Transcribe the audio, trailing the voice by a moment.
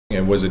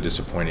It was a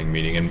disappointing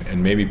meeting,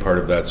 and maybe part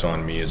of that's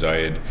on me, as I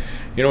had,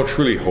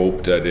 truly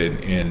hoped that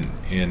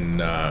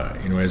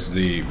as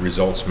the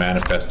results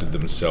manifested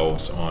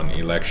themselves on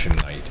election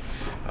night,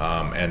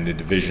 and the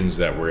divisions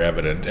that were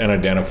evident and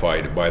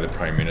identified by the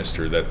Prime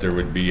Minister, that there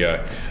would be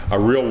a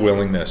real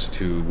willingness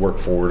to work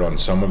forward on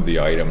some of the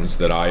items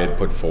that I had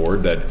put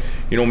forward that,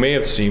 may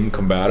have seemed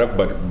combative,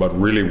 but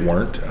really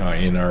weren't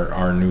in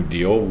our New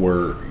Deal,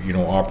 were,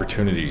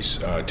 opportunities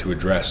to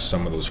address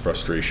some of those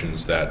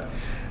frustrations that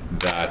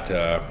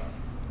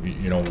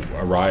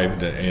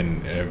arrived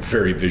in a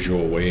very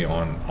visual way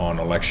on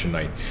election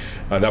night.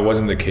 That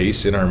wasn't the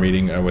case in our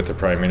meeting with the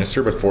Prime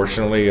Minister, but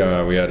fortunately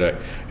we had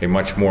a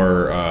much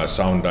more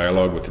sound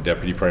dialogue with the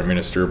Deputy Prime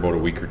Minister about a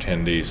week or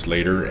 10 days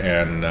later,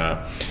 and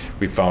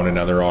we found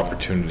another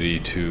opportunity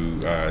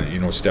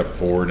to step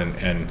forward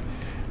and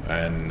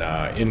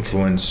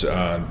influence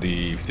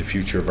the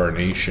future of our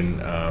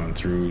nation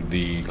through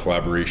the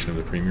collaboration of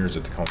the Premiers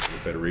at the Council of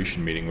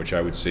Federation meeting, which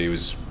I would say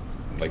was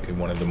likely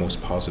one of the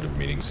most positive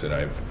meetings that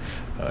I've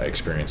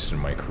experienced in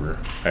my career.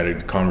 I had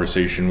a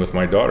conversation with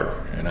my daughter,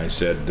 and I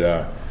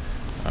said,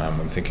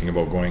 I'm thinking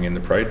about going in the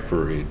Pride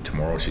Parade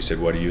tomorrow. She said,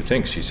 what do you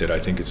think? She said, I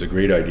think it's a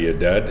great idea,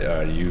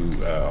 Dad. You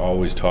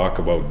always talk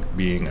about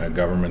being a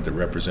government that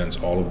represents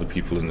all of the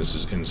people in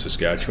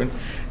Saskatchewan.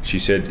 She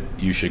said,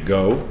 you should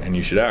go and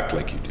you should act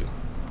like you do.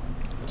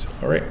 I said,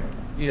 all right.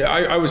 Yeah,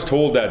 I was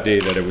told that day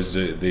that it was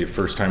the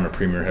first time a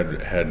premier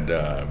had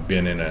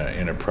been in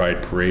a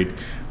Pride Parade.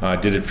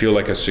 Did it feel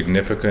like a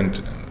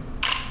significant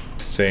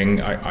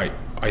thing?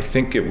 I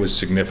think it was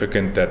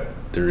significant that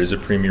there is a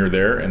premier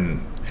there,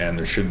 and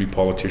there should be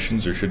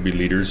politicians, there should be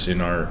leaders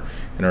in our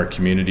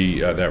community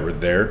that were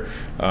there.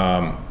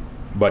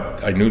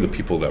 But I knew the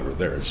people that were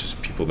there. It's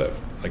just people that,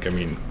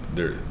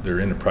 they're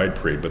in a Pride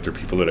Parade, but they're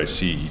people that I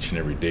see each and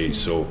every day.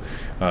 So,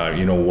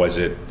 was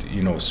it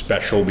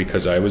special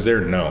because I was there?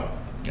 No.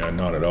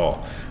 Not at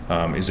all.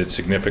 Is it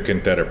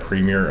significant that a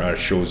premier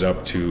shows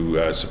up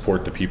to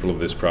support the people of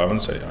this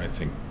province? I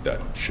think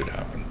that should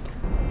happen.